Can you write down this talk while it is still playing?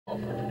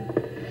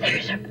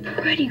a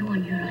pretty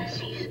one,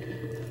 Ulysses.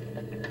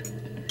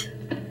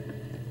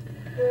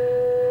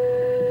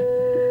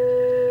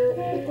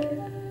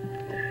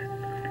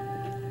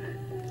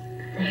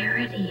 There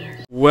it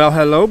is. Well,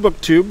 hello,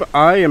 BookTube.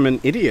 I am an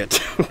idiot.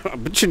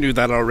 But you knew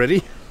that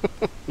already.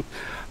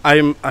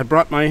 I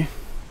brought my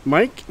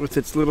mic with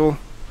its little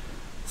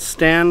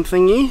stand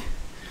thingy.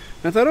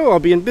 I thought, oh, I'll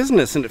be in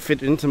business, and it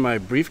fit into my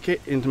briefcase,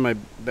 into my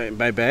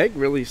bag,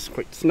 really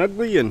quite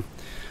snugly and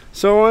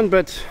so on.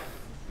 But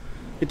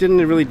it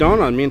didn't really dawn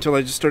on me until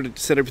I just started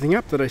to set everything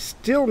up that I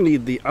still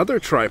need the other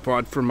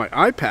tripod for my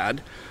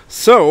iPad.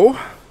 So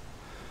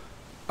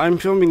I'm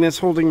filming this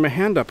holding my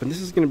hand up, and this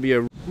is going to be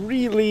a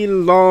really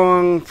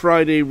long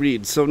Friday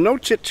read. So no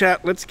chit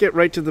chat. Let's get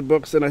right to the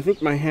books, and I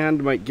think my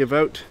hand might give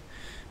out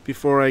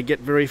before I get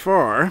very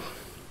far.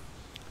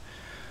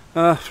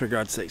 For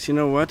God's sakes, you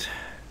know what?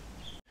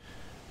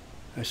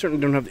 I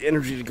certainly don't have the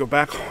energy to go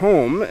back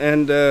home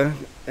and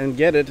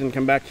get it and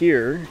come back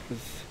here.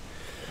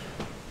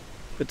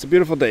 It's a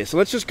beautiful day, so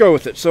let's just go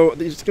with it. So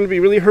it's going to be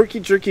really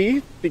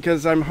herky-jerky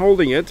because I'm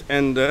holding it,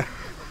 and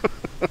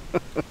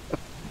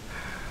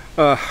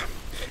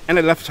and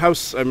I left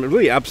house. I'm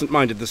really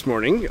absent-minded this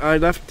morning. I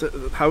left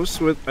the house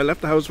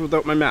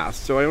without my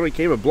mask, so I only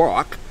came a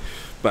block,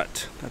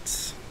 but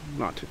that's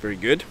not very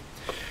good.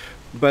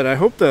 But I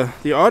hope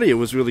the audio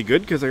was really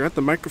good because I got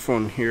the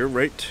microphone here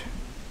right.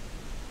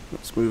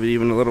 Let's move it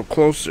even a little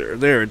closer.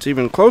 There, it's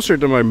even closer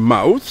to my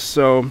mouth,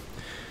 so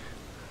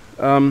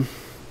there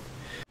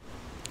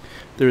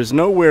is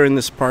nowhere in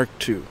this park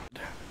to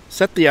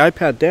set the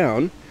iPad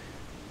down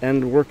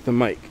and work the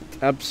mic.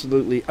 It's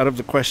absolutely out of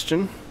the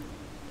question.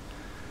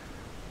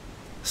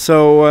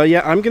 So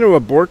yeah, I'm going to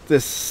abort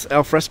this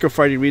alfresco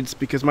Friday reads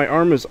because my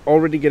arm is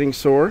already getting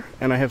sore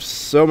and I have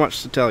so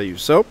much to tell you.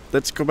 So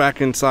let's go back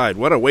inside.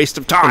 What a waste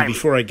of time! And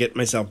before I get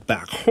myself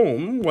back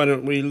home, why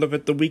don't we look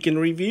at the week in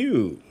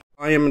review?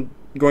 I am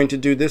going to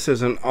do this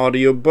as an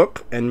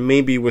audiobook and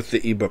maybe with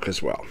the ebook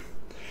as well.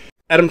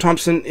 Adam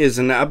Thompson is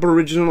an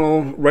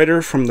Aboriginal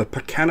writer from the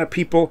Pakana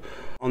people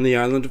on the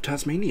island of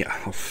Tasmania.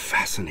 How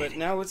fascinating. But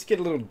now let's get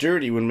a little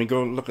dirty when we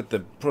go look at the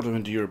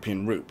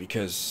Proto-Indo-European root,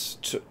 because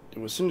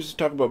as soon as you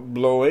talk about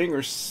blowing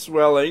or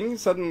swelling,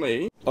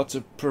 suddenly lots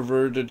of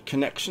perverted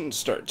connections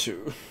start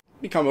to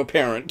become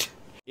apparent.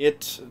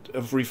 It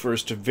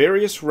refers to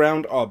various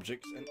round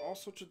objects and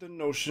also to the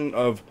notion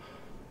of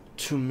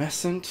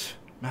tumescent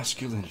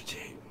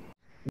masculinity.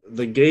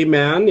 The gay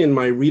man in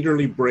my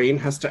readerly brain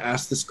has to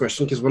ask this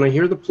question because when I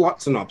hear the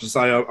plot synopsis,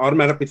 I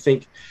automatically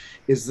think,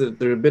 is that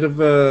there a bit of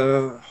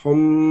a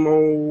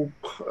homo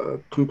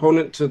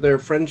component to their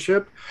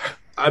friendship?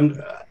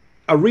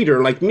 A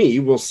reader like me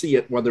will see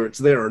it whether it's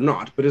there or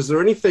not. But is there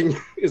anything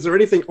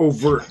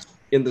overt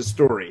in the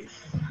story?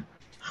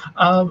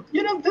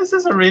 You know, this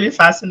is a really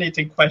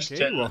fascinating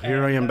question. Okay, well,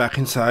 here I am back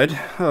inside.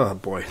 Oh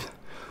boy,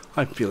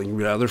 I'm feeling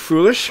rather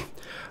foolish.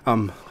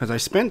 Because I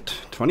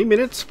spent 20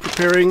 minutes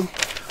preparing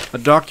a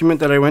document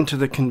that I went to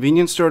the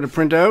convenience store to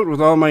print out with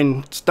all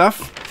my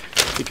stuff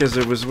because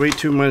there was way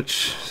too many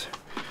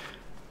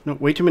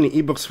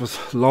ebooks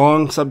with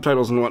long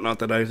subtitles and whatnot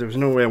that there was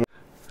no way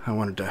I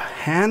wanted to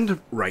hand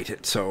write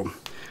it. So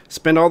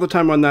spent all the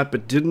time on that,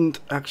 but didn't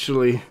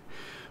actually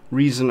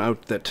reason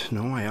out that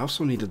no, I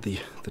also needed the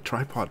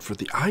tripod for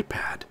the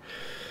iPad.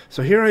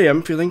 So here I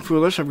am feeling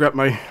foolish. I've got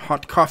my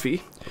hot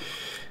coffee,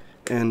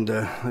 and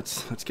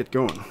let's get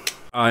going.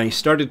 I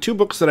started 2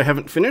 books that I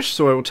haven't finished,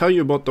 so I will tell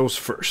you about those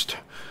first.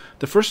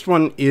 The first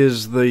one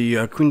is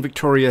the Queen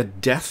Victoria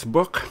death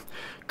book,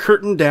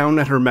 Curtain Down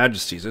at Her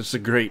Majesty's. It's a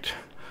great,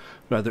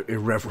 rather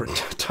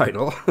irreverent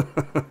title.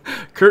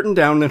 Curtain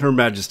Down at Her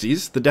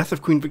Majesty's, The Death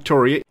of Queen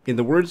Victoria, in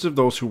the words of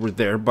those who were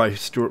there, by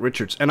Stewart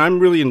Richards. And I'm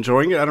really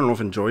enjoying it. I don't know if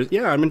enjoy it.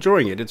 Yeah, I'm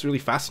enjoying it. It's really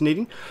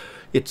fascinating.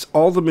 It's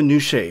all the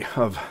minutiae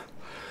of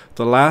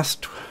the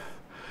last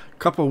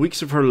couple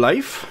weeks of her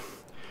life,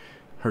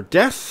 her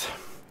death,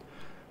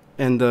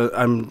 and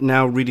I'm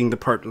now reading the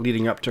part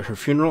leading up to her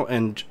funeral,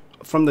 and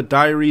from the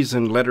diaries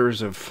and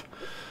letters of...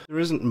 There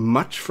isn't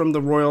much from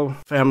the royal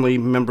family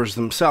members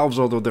themselves,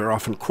 although they're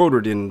often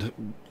quoted in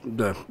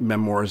the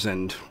memoirs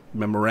and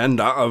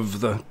memoranda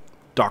of the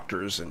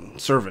doctors and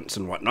servants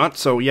and whatnot.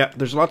 So yeah,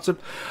 there's lots of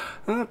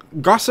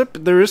gossip.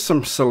 There is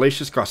some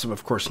salacious gossip,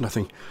 of course,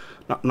 nothing,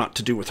 not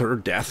to do with her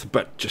death,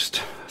 but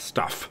just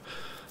stuff.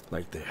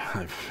 Like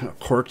a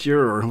courtier,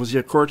 or was he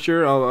a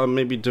courtier? I'll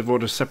maybe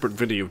devote a separate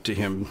video to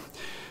him.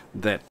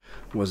 That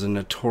was a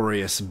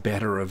notorious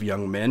better of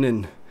young men,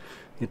 and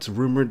it's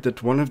rumored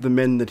that one of the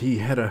men that he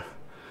had a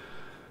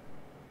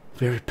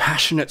very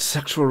passionate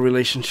sexual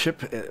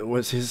relationship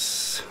was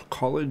his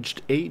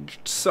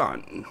college-aged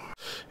son.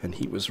 And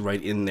he was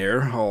right in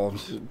there, all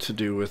to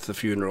do with the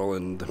funeral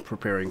and the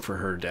preparing for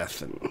her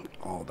death and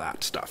all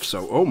that stuff.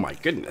 So, oh my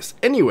goodness.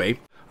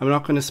 Anyway, I'm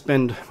not going to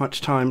spend much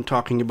time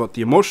talking about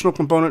the emotional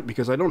component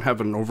because I don't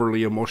have an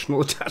overly emotional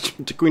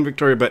attachment to Queen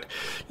Victoria, but,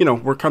 you know,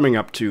 we're coming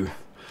up to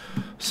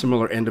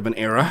similar end of an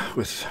era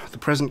with the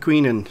present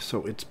queen, and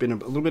so it's been a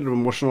little bit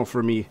emotional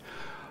for me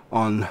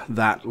on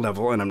that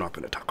level, and I'm not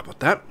going to talk about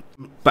that.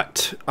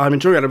 But I'm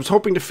enjoying it. I was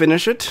hoping to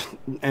finish it,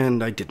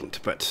 and I didn't,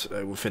 but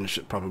I will finish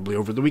it probably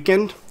over the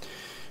weekend,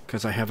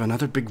 because I have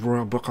another big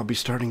royal book I'll be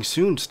starting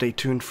soon. Stay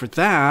tuned for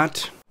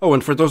that. Oh,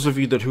 and for those of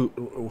you that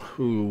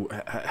who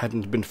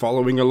hadn't been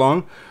following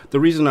along, the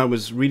reason I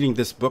was reading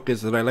this book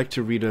is that I like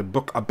to read a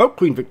book about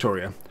Queen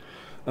Victoria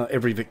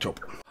every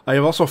Victober. I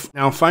have also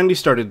now finally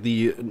started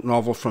the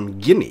novel from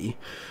Guinea,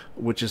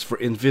 which is for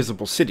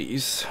Invisible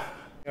Cities.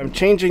 I'm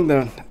changing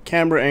the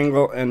camera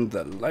angle and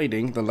the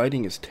lighting. The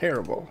lighting is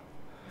terrible.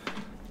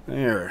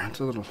 There, it's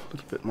a little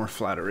bit more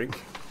flattering.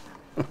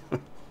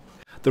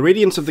 The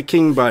Radiance of the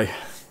King by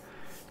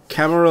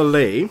Camara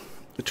Laye,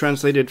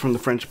 translated from the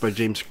French by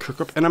James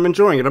Kirkup, and I'm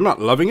enjoying it. I'm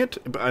not loving it,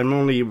 but I'm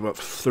only about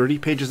 30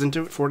 pages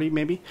into it, 40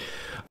 maybe.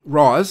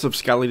 Roz of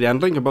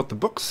Scallydandling about the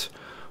books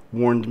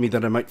warned me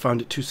that I might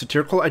find it too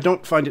satirical. I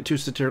don't find it too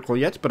satirical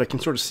yet, but I can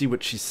sort of see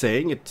what she's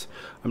saying.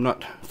 I'm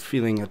not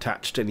feeling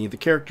attached to any of the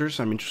characters.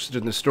 I'm interested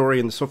in the story,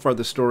 and so far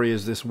the story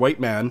is this white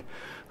man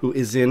who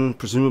is in,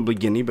 presumably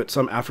Guinea, but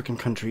some African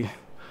country,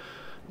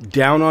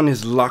 down on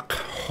his luck,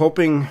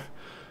 hoping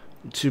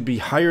to be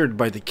hired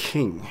by the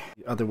king.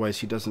 Otherwise,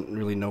 he doesn't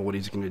really know what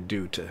he's going to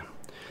do to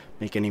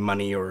make any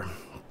money or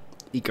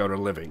eke out a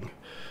living.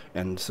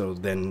 And so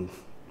then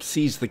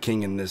sees the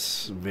king in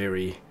this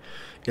very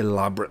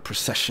elaborate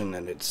procession,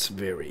 and it's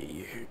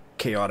very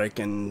chaotic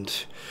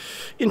and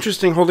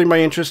interesting, holding my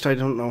interest. I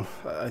don't know.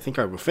 I think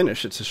I will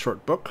finish. It's a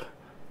short book,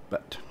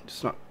 but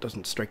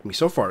doesn't strike me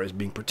so far as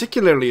being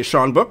particularly a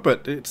Sean book,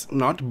 but it's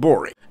not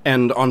boring.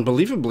 And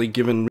unbelievably,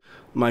 given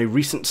my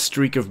recent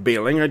streak of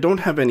bailing, I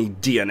don't have any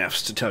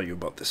DNFs to tell you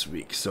about this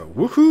week, so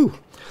woohoo!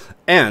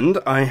 And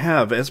I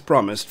have, as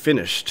promised,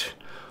 finished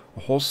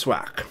a whole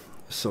swack.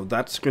 So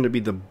that's going to be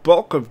the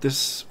bulk of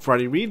this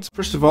Friday Reads.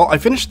 First of all, I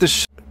finished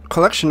this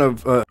collection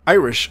of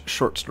Irish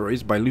short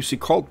stories by Lucy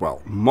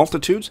Caldwell,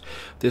 Multitudes.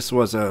 This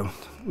was a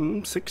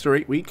 6 or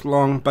 8 week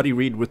long buddy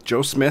read with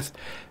Joe Smith,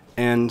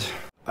 and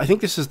I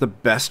think this is the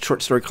best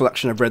short story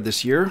collection I've read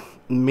this year,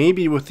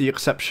 maybe with the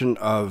exception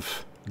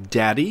of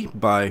Daddy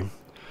by,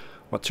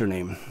 what's her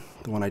name?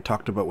 The one I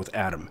talked about with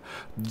Adam.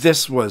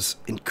 This was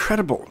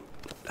incredible.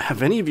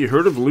 Have any of you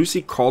heard of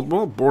Lucy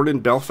Caldwell, born in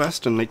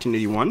Belfast in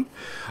 1981?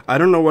 I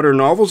don't know what her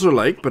novels are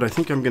like, but I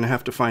think I'm going to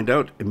have to find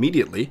out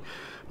immediately.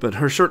 But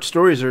her short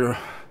stories are,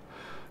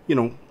 you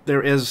know,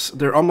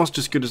 they're almost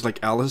as good as like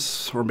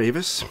Alice or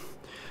Mavis,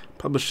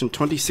 published in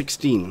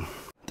 2016.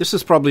 This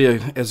is probably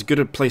as good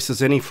a place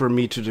as any for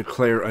me to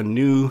declare a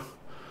new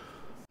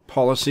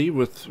policy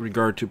with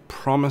regard to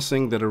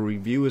promising that a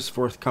review is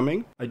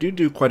forthcoming. I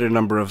do quite a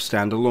number of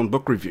standalone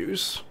book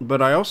reviews,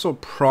 but I also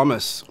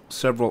promise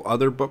several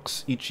other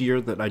books each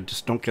year that I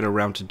just don't get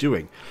around to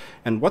doing.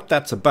 And what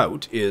that's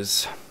about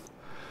is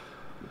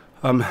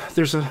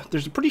there's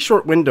a pretty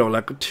short window,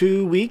 like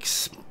 2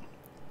 weeks,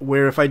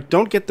 where if I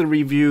don't get the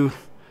review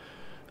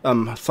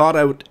thought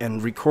out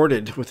and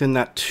recorded within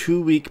that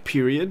 2-week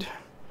period,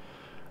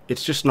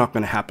 it's just not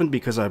going to happen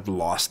because I've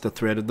lost the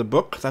thread of the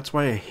book. That's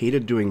why I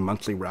hated doing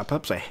monthly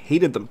wrap-ups. I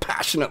hated them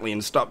passionately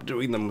and stopped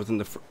doing them within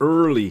the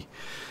early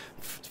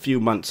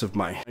few months of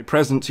my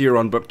presence here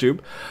on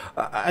BookTube.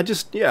 I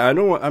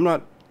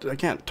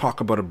can't talk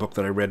about a book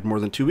that I read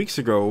more than 2 weeks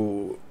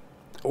ago,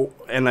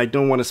 and I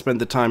don't want to spend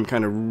the time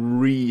kind of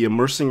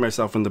re-immersing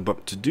myself in the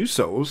book to do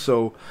so.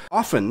 So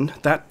often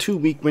that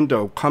 2-week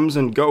window comes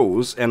and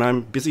goes, and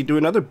I'm busy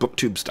doing other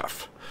BookTube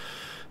stuff.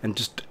 And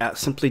just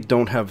simply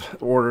don't have,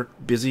 or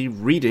busy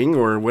reading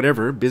or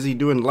whatever, busy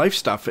doing life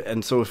stuff.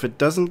 And so if it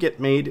doesn't get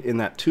made in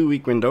that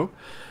 2-week window,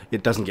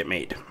 it doesn't get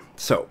made.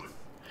 So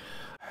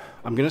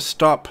I'm going to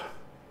stop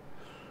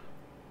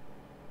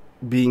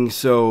being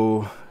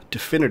so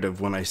definitive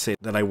when I say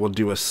that I will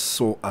do a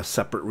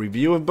separate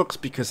review of books,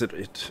 because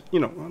it you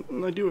know,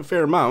 I do a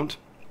fair amount,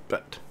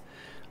 but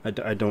I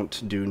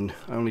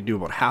only do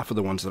about half of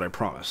the ones that I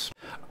promise.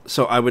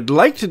 So I would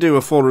like to do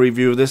a full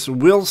review of this,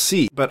 we'll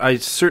see, but I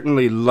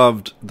certainly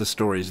loved the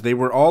stories. They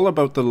were all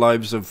about the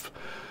lives of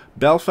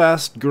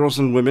Belfast girls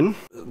and women.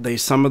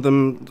 Some of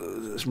them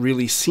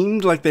really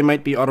seemed like they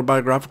might be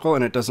autobiographical,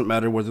 and it doesn't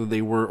matter whether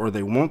they were or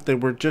they won't. They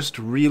were just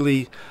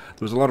really,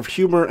 there was a lot of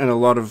humor and a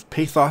lot of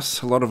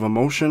pathos, a lot of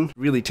emotion,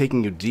 really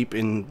taking you deep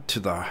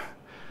into the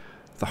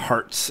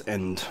hearts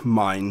and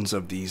minds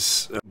of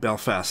these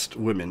Belfast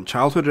women,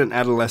 childhood and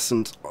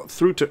adolescence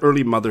through to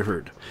early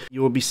motherhood.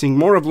 You will be seeing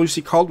more of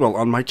Lucy Caldwell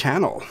on my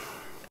channel.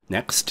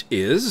 Next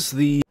is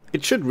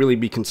it should really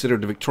be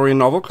considered a Victorian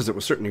novel, because it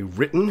was certainly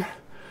written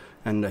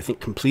and I think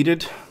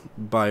completed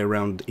by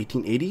around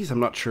 1880s. I'm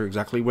not sure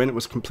exactly when it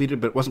was completed,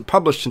 but it wasn't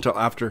published until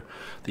after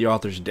the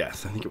author's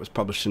death. I think it was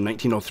published in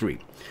 1903.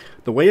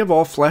 The Way of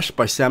All Flesh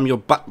by Samuel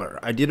Butler.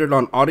 I did it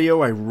on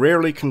audio. I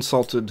rarely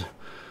consulted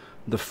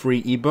the free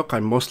ebook. I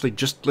mostly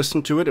just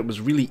listened to it. It was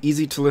really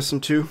easy to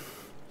listen to.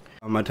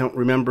 I don't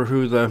remember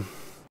who the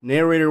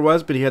narrator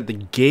was, but he had the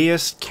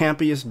gayest,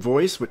 campiest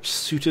voice, which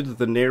suited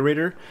the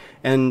narrator,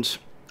 and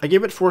I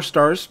gave it 4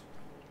 stars.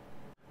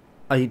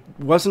 I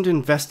wasn't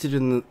invested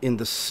in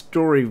the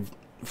story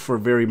for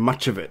very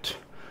much of it,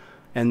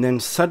 and then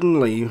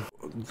suddenly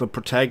the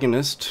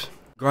protagonist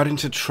got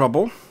into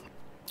trouble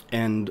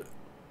and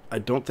I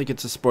don't think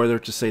it's a spoiler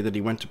to say that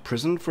he went to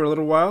prison for a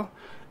little while,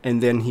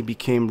 and then he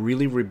became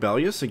really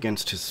rebellious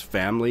against his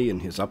family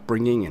and his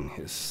upbringing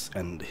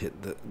and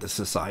the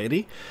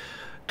society,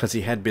 because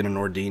he had been an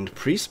ordained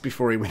priest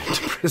before he went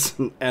into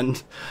prison.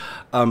 And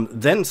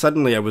then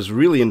suddenly I was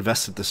really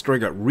invested. The story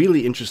got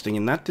really interesting,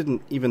 and that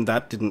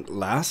didn't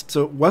last.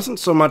 So it wasn't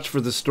so much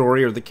for the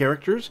story or the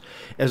characters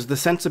as the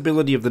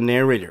sensibility of the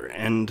narrator.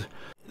 And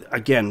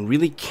again,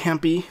 really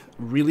campy,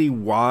 really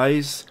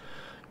wise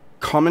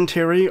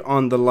commentary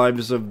on the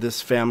lives of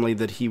this family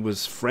that he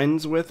was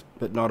friends with,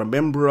 but not a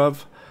member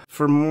of.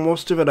 For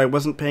most of it, I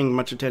wasn't paying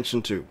much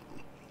attention to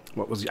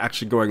what was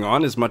actually going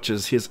on as much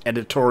as his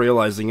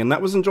editorializing, and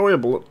that was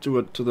enjoyable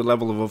to the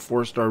level of a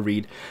 4-star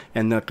read.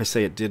 And like I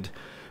say, it did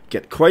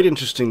get quite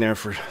interesting there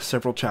for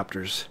several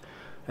chapters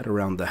at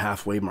around the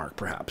halfway mark,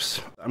 perhaps.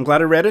 I'm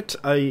glad I read it.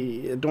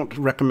 I don't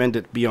recommend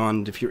it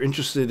beyond if you're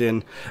interested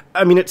in...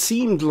 I mean, it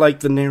seemed like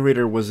the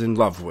narrator was in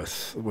love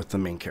with the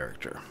main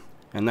character,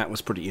 and that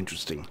was pretty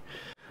interesting.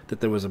 That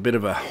there was a bit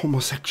of a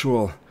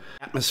homosexual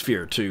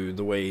atmosphere to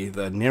the way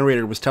the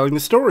narrator was telling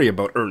the story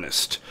about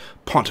Ernest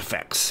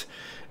Pontifex.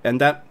 And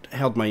that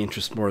held my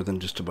interest more than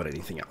just about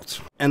anything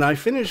else. And I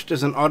finished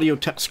as an audio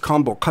text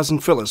combo Cousin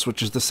Phillis,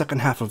 which is the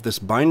second half of this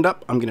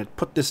bind-up. I'm going to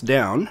put this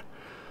down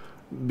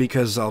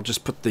because I'll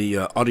just put the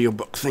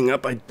audiobook thing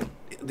up.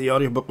 The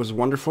audiobook was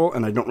wonderful,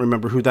 and I don't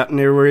remember who that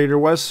narrator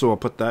was, so I'll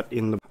put that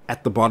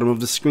at the bottom of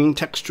the screen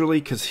textually,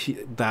 because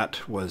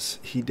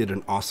he did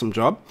an awesome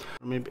job.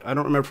 Maybe I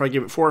don't remember if I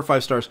gave it 4 or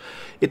 5 stars.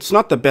 It's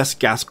not the best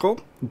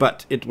Gaskell,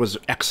 but it was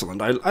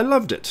excellent. I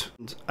loved it.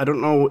 I don't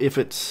know if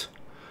it's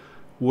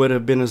would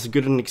have been as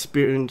good an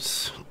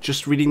experience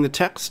just reading the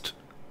text.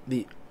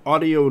 The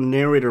audio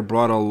narrator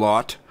brought a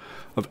lot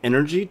of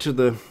energy to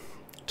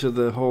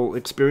the whole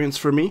experience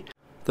for me.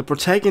 The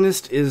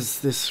protagonist is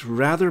this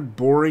rather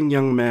boring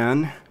young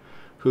man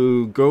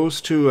who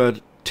goes to a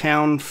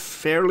town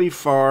fairly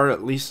far,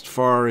 at least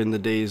far in the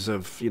days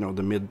of, the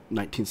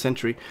mid-19th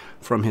century,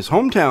 from his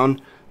hometown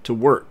to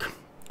work.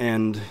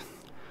 And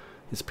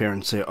his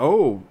parents say,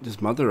 oh, his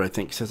mother, I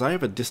think, says, I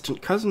have a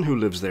distant cousin who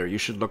lives there. You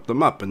should look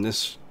them up. And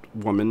this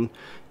woman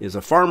is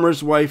a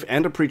farmer's wife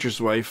and a preacher's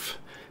wife,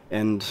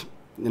 and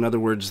in other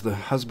words, the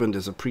husband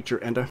is a preacher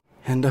and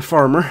a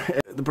farmer.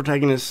 The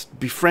protagonist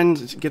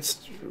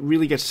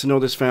really gets to know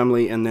this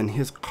family, and then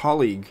his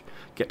colleague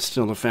gets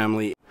to know the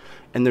family.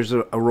 And there's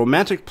a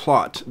romantic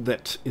plot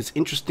that is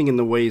interesting in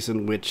the ways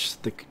in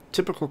which the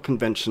typical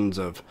conventions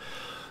of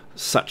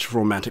such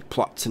romantic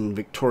plots in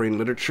Victorian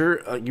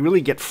literature, you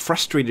really get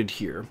frustrated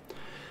here.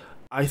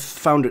 I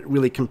found it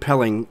really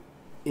compelling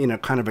in a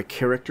kind of a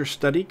character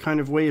study kind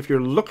of way. If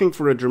you're looking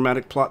for a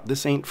dramatic plot,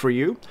 this ain't for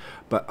you.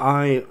 But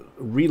I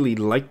really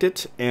liked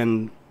it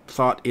and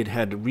thought it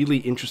had really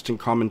interesting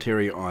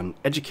commentary on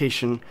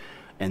education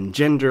and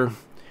gender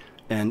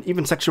and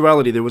even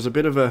sexuality. There was a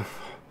bit of a...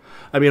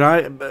 I mean,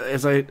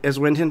 as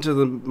went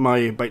into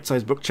my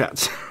bite-sized book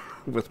chats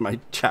with my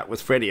chat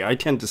with Freddie, I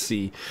tend to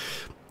see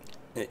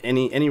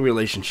any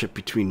relationship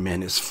between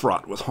men is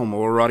fraught with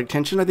homoerotic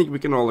tension. I think we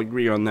can all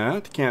agree on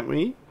that, can't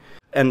we?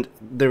 And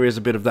there is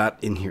a bit of that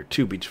in here,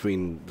 too,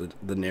 between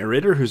the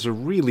narrator, who's a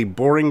really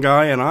boring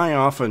guy, and I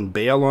often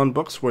bail on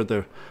books where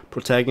the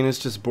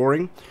protagonist is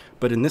boring.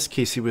 But in this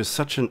case, he was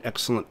such an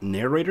excellent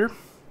narrator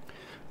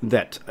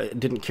that I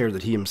didn't care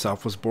that he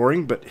himself was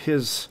boring, but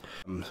his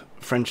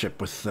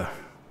friendship with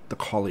the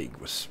colleague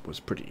was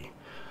pretty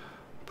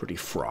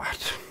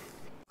fraught.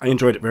 I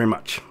enjoyed it very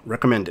much.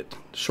 Recommend it.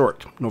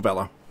 Short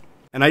novella.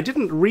 And I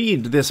didn't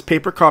read this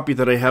paper copy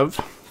that I have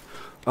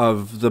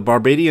of the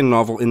Barbadian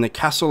novel In the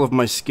Castle of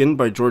My Skin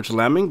by George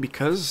Lamming,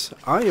 because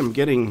I am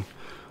getting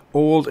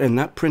old and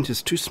that print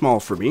is too small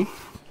for me.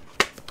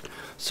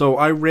 So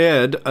I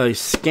read a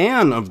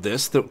scan of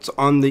this that's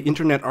on the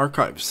Internet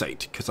Archive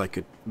site, because I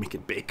could make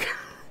it big.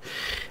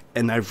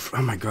 And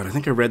oh my god, I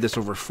think I read this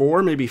over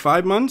 4, maybe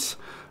 5 months.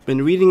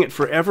 Been reading it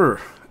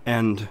forever,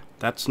 and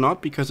that's not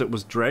because it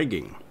was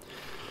dragging.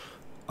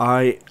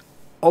 I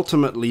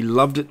ultimately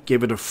loved it,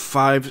 gave it a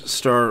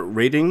 5-star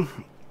rating.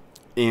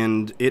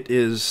 And it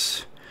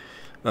is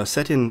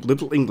set in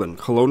Little England,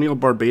 colonial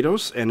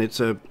Barbados, and it's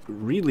a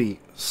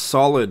really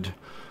solid,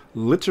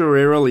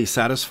 literarily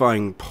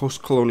satisfying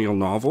post-colonial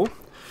novel.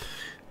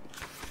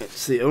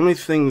 It's the only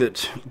thing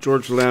that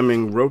George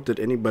Lamming wrote that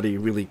anybody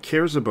really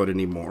cares about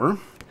anymore,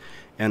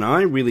 and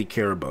I really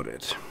care about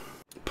it.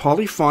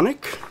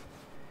 Polyphonic,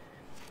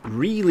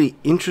 really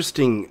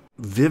interesting,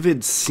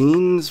 vivid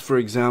scenes. For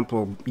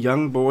example,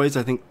 young boys,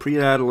 I think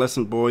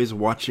pre-adolescent boys,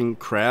 watching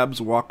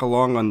crabs walk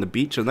along on the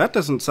beach, and that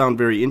doesn't sound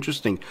very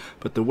interesting,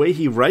 but the way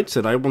he writes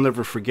it, I will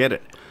never forget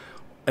it.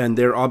 And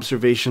their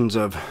observations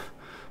of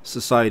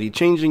society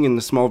changing in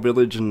the small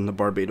village in the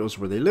Barbados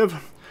where they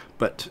live,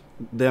 but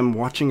them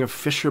watching a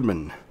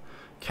fisherman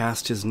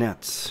cast his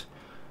nets,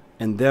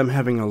 and them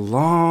having a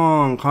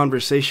long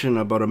conversation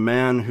about a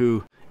man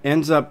who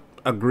ends up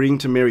agreeing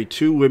to marry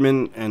 2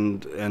 women,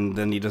 and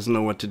then he doesn't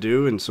know what to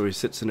do, and so he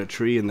sits in a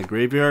tree in the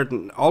graveyard,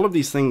 and all of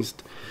these things.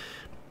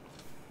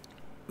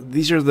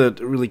 These are the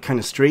really kind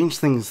of strange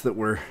things that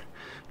were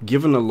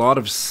given a lot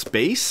of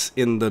space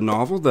in the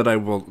novel that I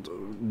will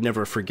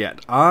never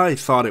forget. I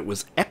thought it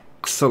was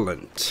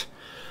excellent.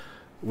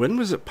 When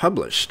was it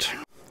published?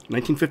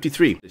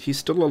 1953. He's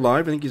still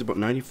alive. I think he's about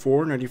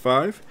 94,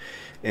 95.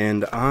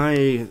 And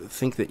I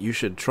think that you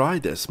should try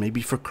this,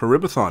 maybe for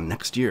Caribathon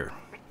next year.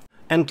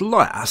 And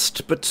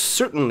last, but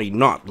certainly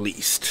not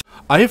least,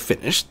 I have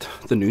finished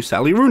the new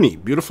Sally Rooney,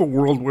 Beautiful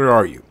World, Where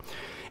Are You?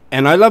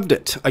 And I loved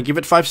it. I give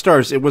it 5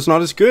 stars. It was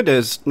not as good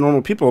as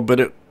Normal People,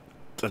 but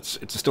it's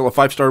still a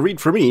 5-star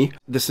read for me.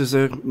 This is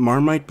a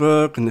Marmite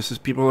book, and this is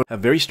people who have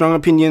very strong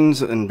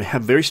opinions, and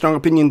have very strong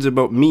opinions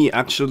about me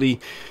actually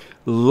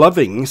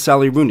loving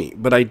Sally Rooney,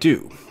 but I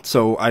do.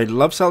 So I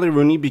love Sally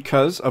Rooney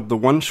because of the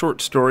one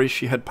short story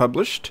she had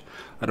published.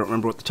 I don't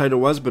remember what the title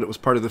was, but it was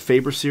part of the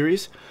Faber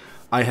series.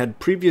 I had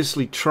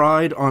previously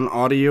tried on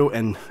audio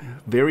and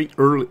very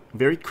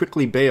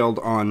quickly bailed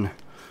on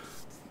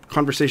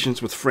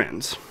Conversations with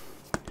Friends.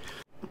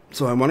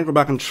 So I want to go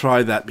back and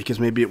try that because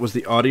maybe it was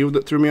the audio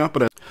that threw me off,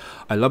 but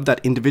I love that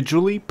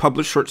individually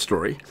published short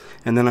story.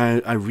 And then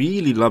I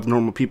really love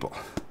Normal People.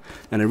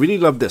 And I really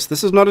love this.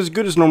 This is not as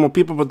good as Normal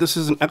People, but this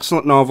is an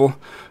excellent novel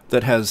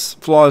that has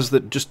flaws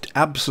that just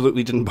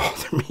absolutely didn't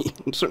bother me.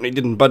 It certainly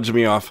didn't budge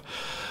me off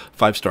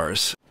 5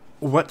 stars.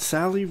 What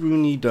Sally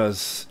Rooney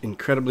does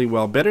incredibly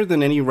well, better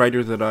than any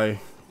writer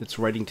that's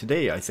writing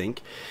today, I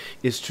think,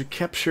 is to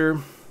capture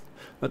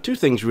 2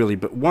 things really,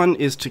 but one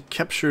is to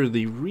capture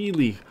the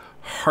really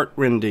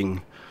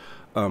heartrending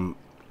 3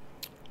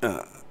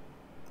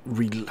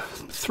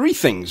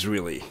 things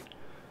really.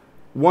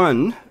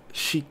 One,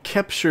 she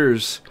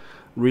captures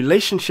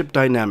relationship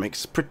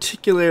dynamics,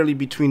 particularly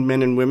between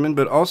men and women,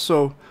 but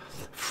also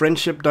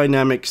friendship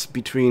dynamics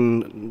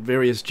between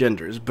various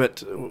genders,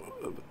 but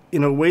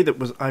in a way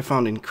that I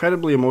found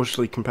incredibly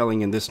emotionally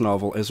compelling in this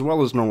novel, as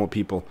well as Normal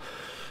People.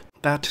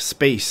 That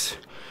space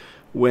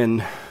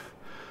when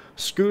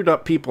screwed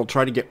up people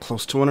try to get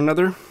close to one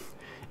another,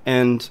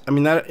 and I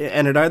mean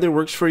and it either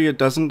works for you, it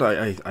doesn't.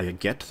 I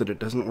get that it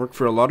doesn't work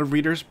for a lot of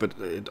readers, but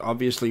it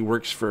obviously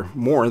works for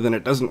more than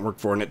it doesn't work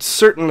for, and it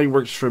certainly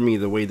works for me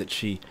the way that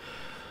she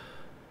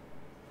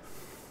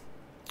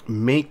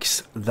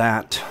makes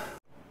that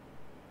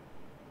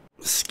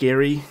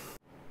scary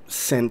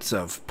sense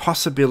of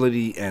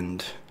possibility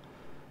and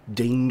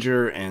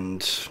danger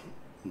and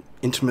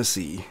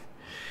intimacy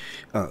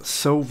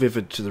so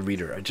vivid to the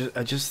reader.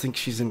 I just think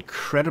she's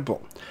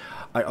incredible.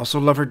 I also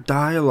love her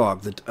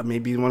dialogue, that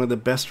maybe one of the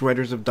best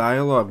writers of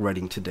dialogue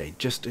writing today.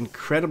 Just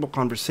incredible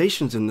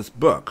conversations in this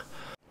book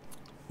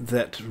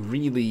that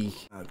really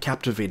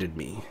captivated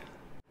me.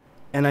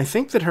 And I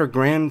think that her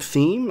grand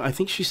theme, I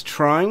think she's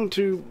trying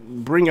to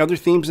bring other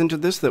themes into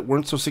this that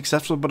weren't so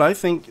successful, but I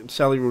think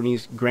Sally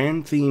Rooney's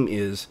grand theme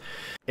is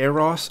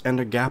Eros and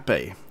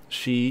Agape.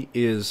 She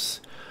is,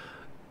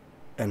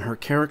 and her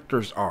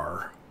characters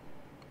are,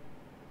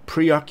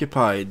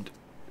 preoccupied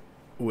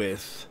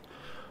with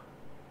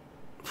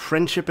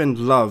friendship and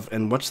love,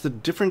 and what's the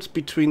difference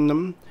between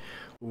them,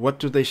 what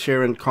do they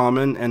share in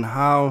common, and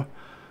how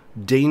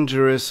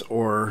dangerous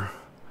or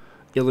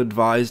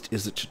ill-advised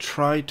is it to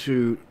try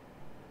to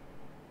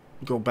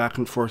go back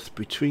and forth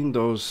between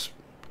those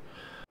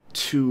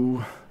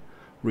 2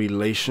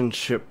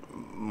 relationship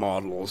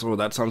models. Oh,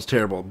 that sounds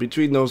terrible.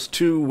 Between those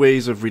 2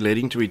 ways of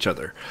relating to each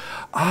other.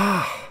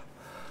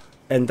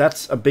 And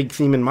that's a big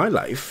theme in my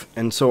life,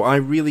 and so I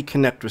really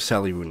connect with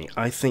Sally Rooney.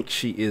 I think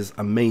she is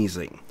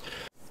amazing.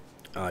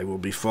 I will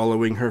be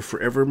following her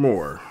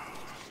forevermore.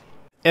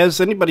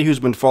 As anybody who's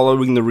been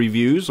following the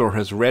reviews or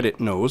has read it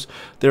knows,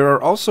 there are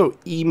also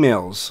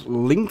emails,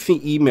 lengthy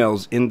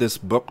emails in this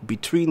book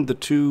between the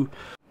 2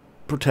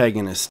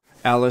 protagonists,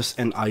 Alice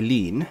and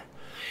Eileen,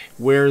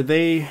 where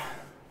they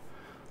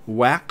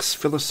wax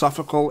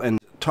philosophical and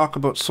talk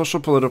about social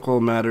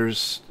political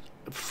matters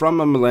from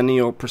a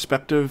millennial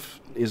perspective.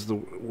 Is the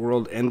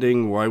world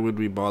ending? Why would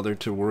we bother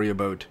to worry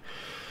about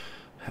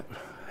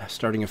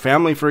starting a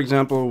family, for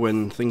example,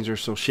 when things are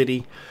so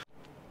shitty?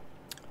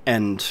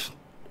 And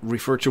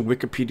refer to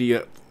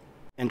Wikipedia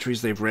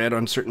entries they've read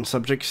on certain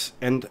subjects.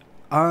 And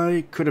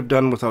I could have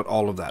done without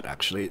all of that,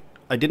 actually.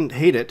 I didn't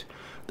hate it.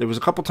 There was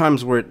a couple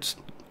times where it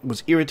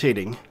was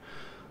irritating,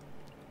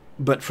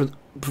 but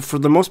for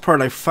the most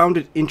part I found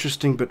it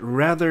interesting, but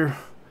rather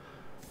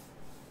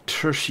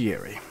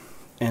tertiary.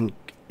 And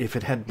if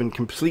it had been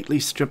completely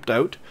stripped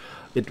out,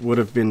 it would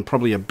have been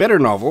probably a better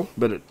novel,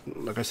 but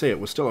like I say, it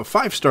was still a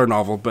 5-star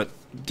novel, but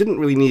didn't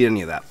really need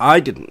any of that.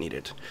 I didn't need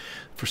it.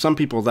 For some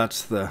people,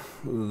 that's the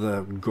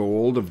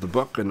gold of the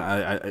book, and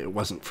it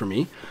wasn't for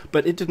me,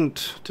 but it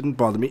didn't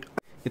bother me.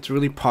 It's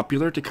really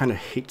popular to kind of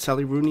hate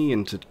Sally Rooney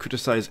and to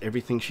criticize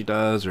everything she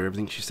does or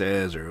everything she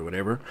says or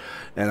whatever,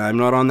 and I'm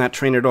not on that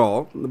train at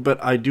all, but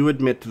I do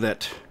admit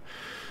that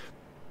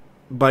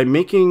by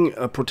making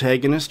a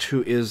protagonist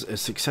who is a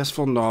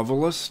successful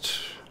novelist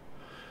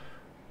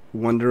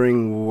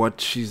wondering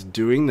what she's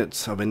doing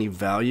that's of any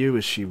value,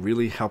 is she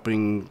really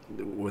helping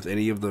with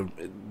any of the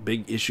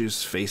big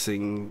issues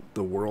facing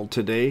the world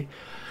today,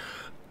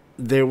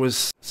 there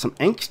was some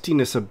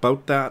angstiness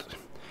about that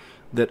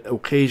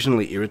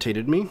occasionally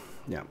irritated me.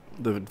 Yeah,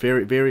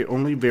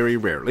 only very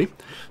rarely.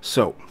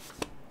 So,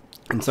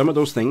 and some of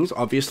those things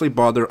obviously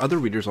bother other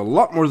readers a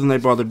lot more than they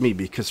bothered me,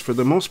 because for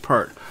the most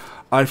part,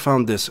 I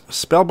found this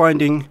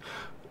spellbinding,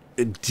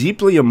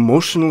 deeply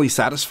emotionally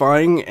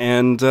satisfying,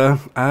 and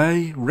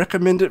I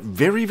recommend it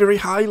very, very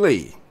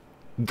highly.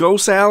 Go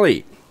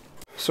Sally!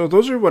 So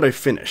those are what I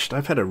finished.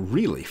 I've had a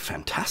really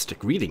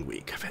fantastic reading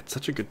week. I've had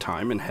such a good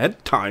time and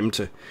had time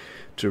to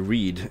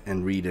read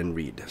and read and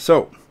read.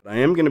 So I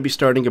am going to be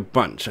starting a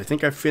bunch. I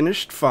think I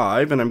finished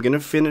 5, and I'm going to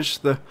finish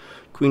the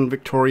Queen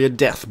Victoria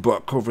Death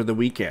book over the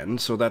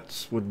weekend. So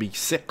that would be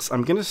 6.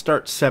 I'm going to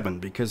start 7,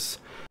 because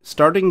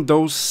starting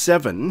those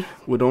 7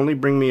 would only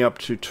bring me up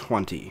to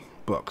 20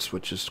 books,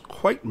 which is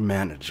quite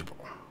manageable.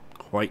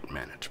 Quite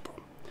manageable.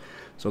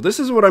 So this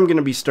is what I'm going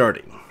to be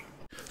starting.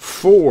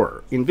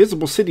 4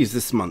 invisible cities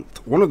this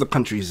month. One of the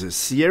countries is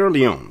Sierra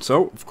Leone.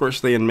 So, of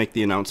course, they make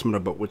the announcement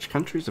about which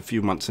countries a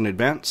few months in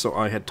advance, so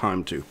I had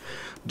time to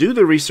do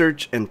the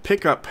research and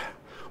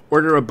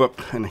order a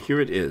book, and here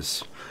it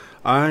is.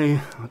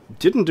 I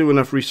didn't do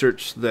enough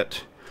research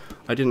that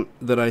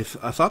I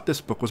thought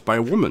this book was by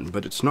a woman,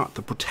 but it's not.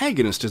 The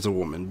protagonist is a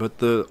woman, but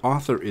the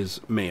author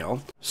is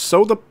male.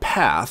 So the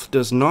Path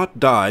Does Not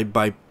Die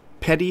by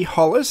Pede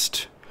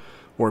Hollist,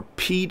 or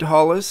Pede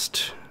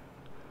Hollist.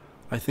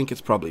 I think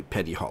it's probably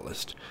Pede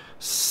Hollist.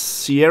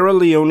 Sierra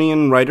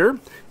Leonean writer,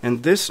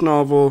 and this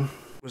novel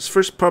was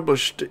first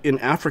published in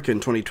Africa in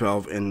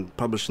 2012 and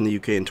published in the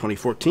UK in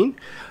 2014.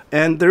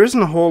 And there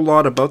isn't a whole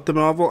lot about the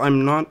novel.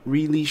 I'm not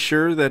really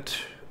sure that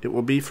it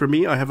will be for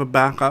me. I have a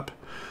backup,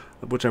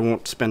 which I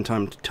won't spend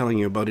time telling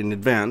you about in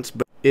advance,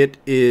 but it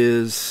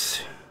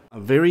is a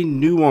very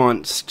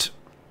nuanced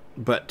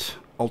but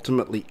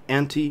ultimately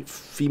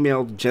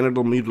anti-female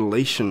genital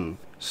mutilation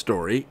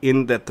story,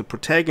 in that the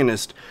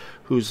protagonist,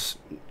 who's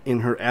in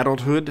her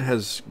adulthood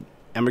has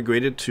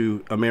emigrated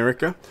to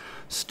America,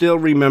 still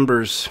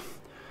remembers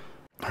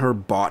her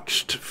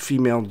botched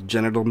female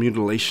genital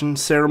mutilation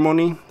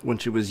ceremony when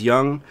she was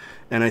young.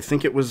 And I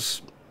think it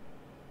was,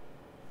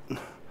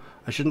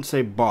 I shouldn't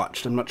say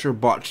botched, I'm not sure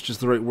botched is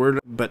the right word,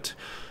 but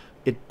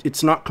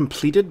it's not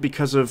completed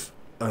because of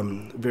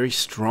very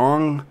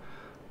strong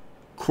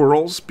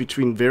quarrels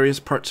between various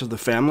parts of the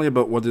family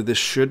about whether this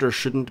should or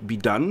shouldn't be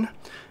done.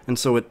 And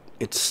so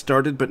it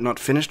started but not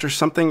finished or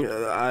something.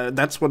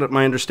 That's what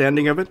my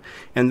understanding of it.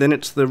 And then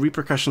it's the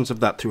repercussions of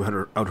that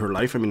throughout her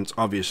life. I mean, it's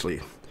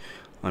obviously,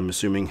 I'm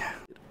assuming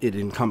it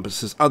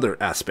encompasses other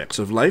aspects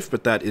of life,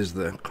 but that is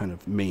the kind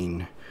of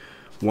main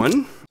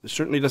one. It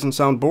certainly doesn't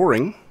sound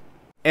boring.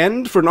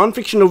 And for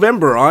Nonfiction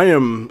November, I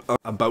am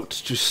about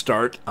to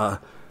start a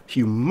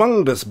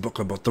humongous book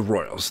about the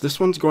royals. This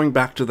one's going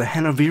back to the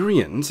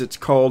Hanoverians.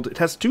 It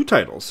has 2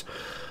 titles.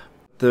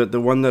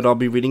 The one that I'll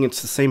be reading,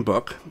 it's the same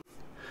book.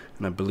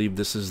 And I believe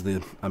this is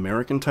the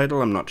American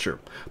title, I'm not sure.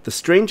 The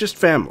Strangest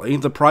Family,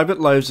 The Private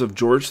Lives of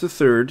George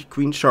III,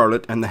 Queen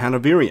Charlotte, and the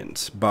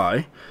Hanoverians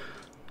by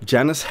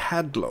Janice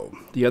Hadlow.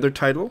 The other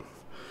title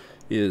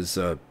is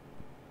A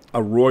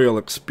Royal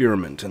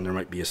Experiment, and there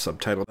might be a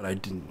subtitle, but I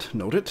didn't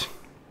note it.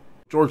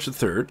 George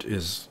III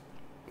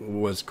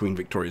was Queen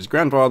Victoria's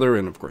grandfather,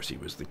 and of course he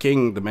was the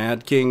king, the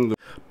mad king.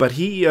 But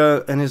he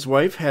and his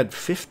wife had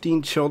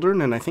 15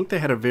 children, and I think they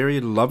had a very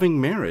loving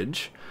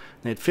marriage.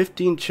 They had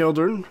 15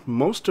 children.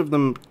 Most of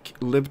them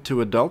lived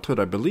to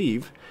adulthood, I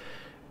believe.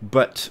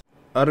 But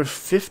out of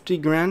 50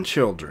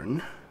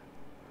 grandchildren,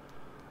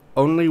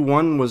 only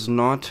one was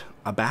not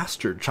a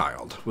bastard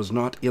child, was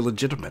not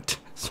illegitimate.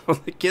 So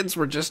the kids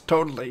were just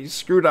totally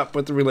screwed up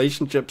with the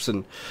relationships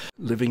and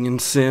living in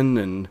sin,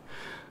 and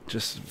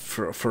just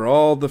for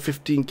all the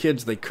 15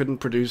 kids they couldn't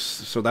produce.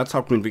 So that's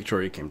how Queen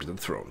Victoria came to the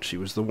throne. She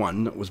was the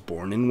one that was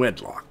born in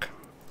wedlock.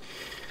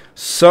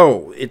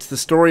 So it's the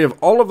story of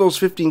all of those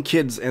 15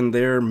 kids and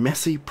their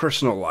messy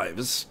personal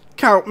lives.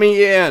 Count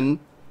me in!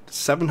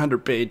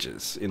 700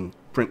 pages in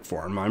print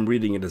form. I'm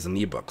reading it as an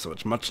ebook, so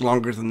it's much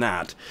longer than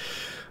that.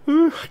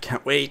 Ooh, I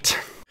can't wait.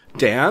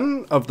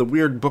 Dan of the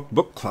Weird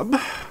Book Club,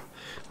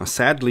 a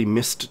sadly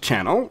missed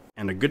channel,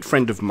 and a good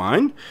friend of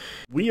mine.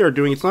 We are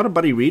doing, it's not a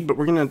buddy read, but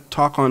we're going to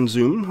talk on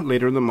Zoom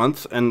later in the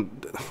month,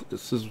 and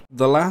this is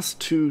the last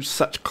 2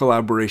 such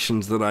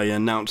collaborations that I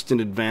announced in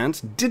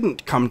advance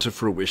didn't come to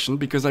fruition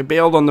because I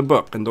bailed on the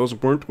book, and those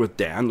weren't with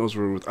Dan, those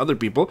were with other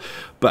people,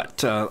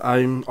 but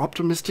I'm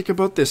optimistic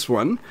about this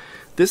one.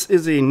 This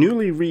is a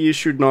newly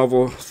reissued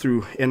novel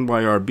through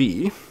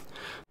NYRB,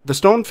 The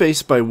Stone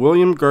Face by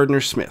William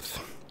Gardner Smith,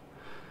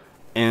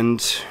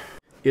 and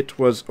it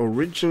was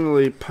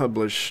originally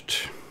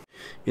published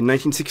in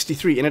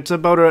 1963, and it's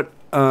about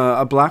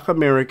a black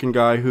American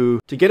guy who,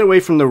 to get away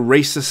from the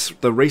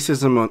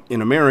racism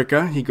in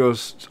America, he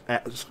goes,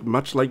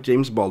 much like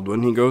James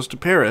Baldwin, he goes to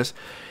Paris,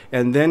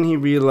 and then he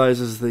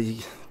realizes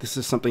that this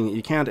is something that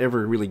you can't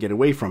ever really get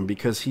away from,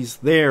 because he's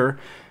there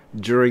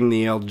during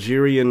the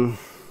Algerian,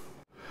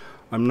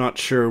 I'm not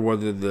sure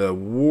whether the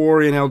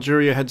war in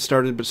Algeria had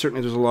started, but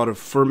certainly there's a lot of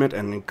ferment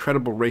and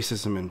incredible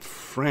racism in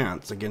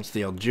France against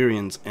the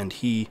Algerians, and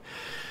he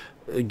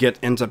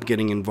ends up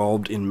getting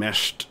involved,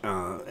 enmeshed,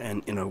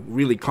 and in a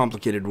really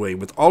complicated way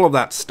with all of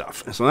that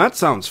stuff. So that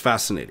sounds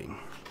fascinating.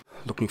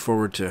 Looking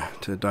forward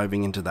to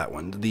diving into that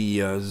one.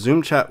 The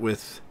Zoom chat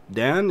with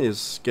Dan is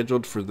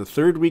scheduled for the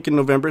 3rd week in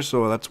November,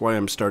 so that's why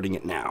I'm starting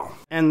it now.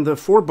 And the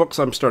 4 books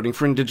I'm starting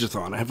for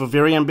Indigathon. I have a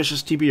very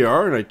ambitious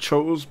TBR, and I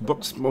chose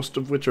books, most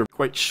of which are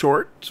quite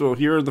short. So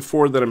here are the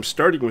 4 that I'm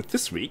starting with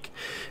this week.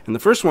 And the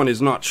first one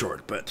is not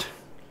short, but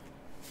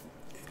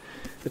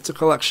it's a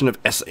collection of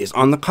essays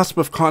on the cusp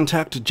of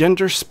contact,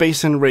 gender,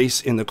 space, and race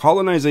in the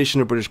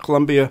colonization of British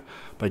Columbia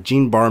by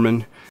Gene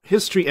Barman.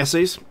 History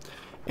essays,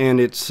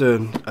 and it's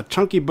a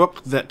chunky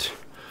book that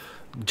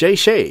Jay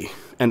Shea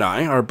and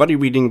I are buddy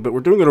reading, but we're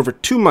doing it over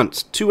 2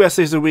 months, 2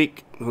 essays a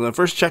week. Well, the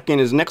first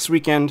check-in is next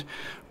weekend.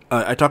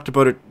 I talked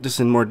about this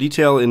in more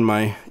detail in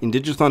my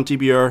Indigathon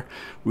TBR.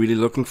 Really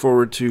looking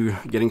forward to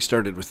getting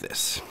started with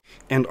this.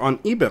 And on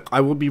ebook, I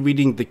will be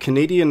reading the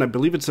Canadian, I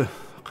believe it's a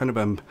kind of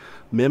a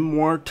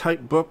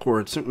memoir-type book, or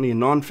it's certainly a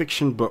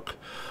non-fiction book,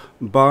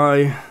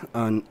 by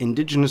an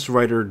Indigenous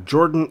writer,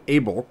 Jordan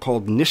Abel,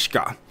 called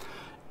Nishga.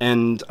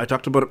 And I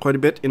talked about it quite a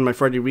bit in my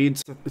Friday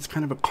Reads. It's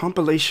kind of a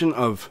compilation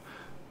of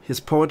his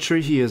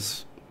poetry. He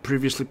has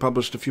previously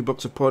published a few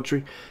books of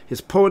poetry. His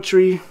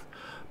poetry,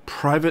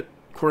 private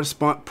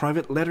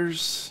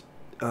letters,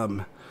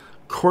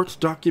 court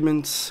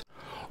documents,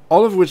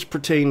 all of which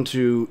pertain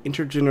to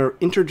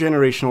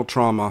intergenerational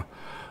trauma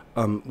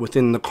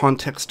within the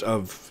context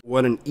of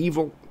what an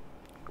evil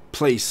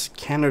place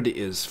Canada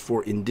is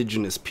for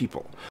Indigenous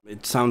people.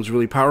 It sounds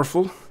really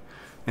powerful,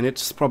 and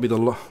it's probably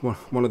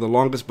one of the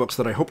longest books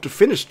that I hope to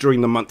finish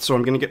during the month, so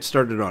I'm going to get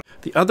started on.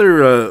 The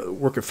other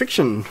work of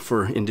fiction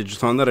for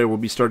Indigathon that I will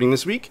be starting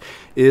this week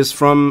is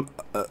from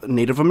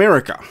Native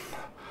America.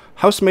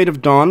 Housemaid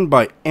of Dawn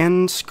by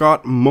N.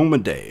 Scott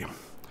Momaday.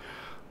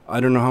 I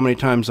don't know how many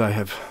times I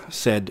have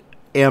said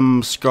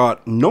M.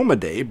 Scott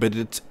Momaday, but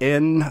it's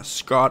N.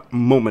 Scott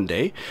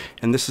Momaday,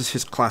 and this is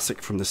his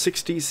classic from the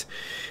 60s.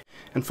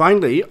 And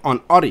finally,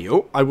 on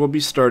audio, I will be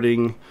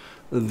starting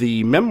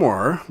the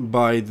memoir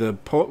by the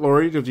Poet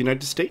Laureate of the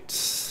United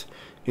States,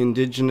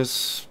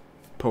 Indigenous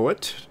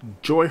poet,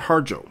 Joy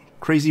Harjo,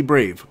 Crazy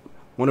Brave.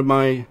 One of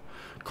my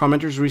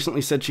commenters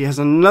recently said she has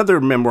another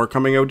memoir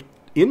coming out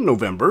in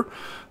November,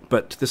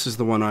 but this is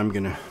the one I'm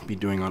going to be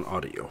doing on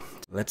audio.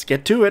 Let's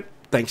get to it.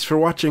 Thanks for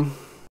watching.